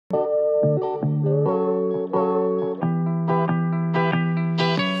I'm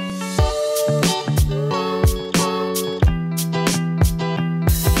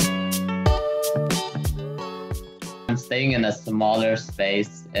staying in a smaller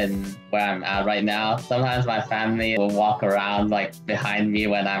space in where I'm at right now. Sometimes my family will walk around like behind me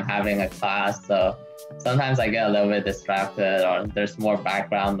when I'm having a class. So sometimes I get a little bit distracted or there's more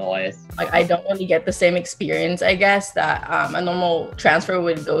background noise. Like I don't really get the same experience, I guess, that a normal transfer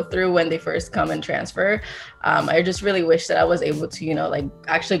would go through when they first come and transfer. I just really wish that I was able to, like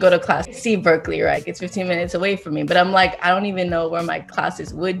actually go to class, see Berkeley, right? It's 15 minutes away from me, but I'm like, I don't even know where my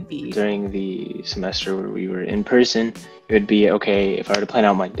classes would be. During the semester where we were in person, it would be, okay, if I were to plan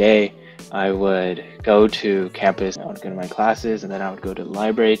out my day, I would go to campus, I would go to my classes, and then I would go to the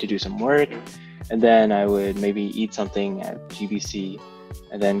library to do some work. And then I would maybe eat something at GBC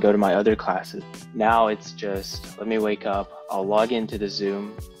and then go to my other classes. Now it's just, let me wake up, I'll log into the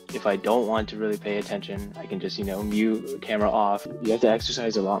Zoom. If I don't want to really pay attention, I can just, mute camera off. You have to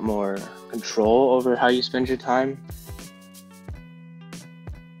exercise a lot more control over how you spend your time.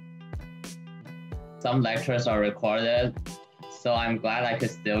 Some lectures are recorded, so I'm glad I could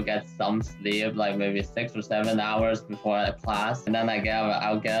still get some sleep, like maybe 6 or 7 hours before a class. And then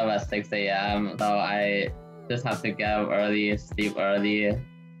I'll get up at 6 a.m. So I just have to get up early, sleep early.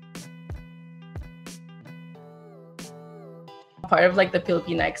 Part of like the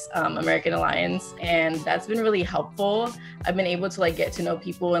Filipinx American Alliance, and that's been really helpful. I've been able to like get to know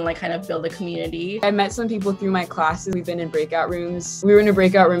people and like kind of build a community. I met some people through my classes. We've been in breakout rooms. We were in a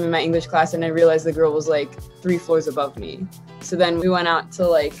breakout room in my English class and I realized the girl was like 3 floors above me. So then we went out to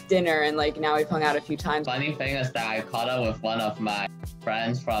like dinner and like now we've hung out a few times. Funny thing is that I caught up with one of my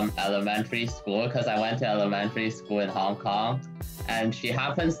friends from elementary school because I went to elementary school in Hong Kong, and she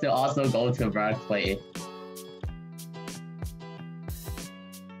happens to also go to Berkeley.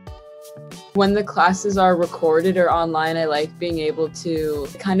 When the classes are recorded or online, I like being able to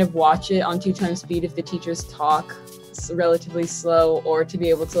kind of watch it on 2x speed if the teachers talk relatively slow, or to be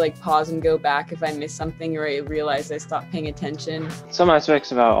able to like pause and go back if I miss something or I realize I stopped paying attention. Some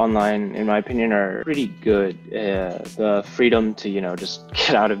aspects about online, in my opinion, are pretty good. The freedom to, just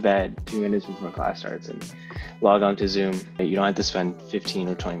get out of bed 2 minutes before class starts and log on to Zoom. You don't have to spend 15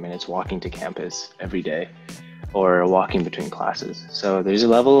 or 20 minutes walking to campus every day or walking between classes. So there's a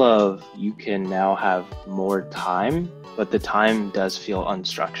level of, you can now have more time, but the time does feel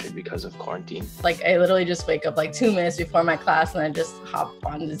unstructured because of quarantine. Like I literally just wake up like 2 minutes before my class and I just hop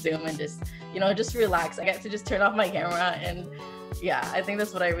on the Zoom and just, just relax. I get to just turn off my camera, and yeah, I think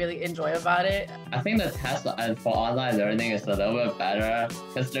that's what I really enjoy about it. I think the test for online learning is a little bit better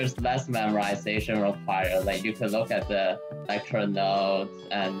because there's less memorization required. Like you could look at the lecture notes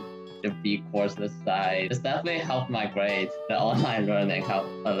and the B courses side. It's definitely helped my grades. The online learning helped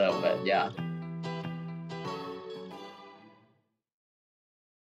a little bit, yeah.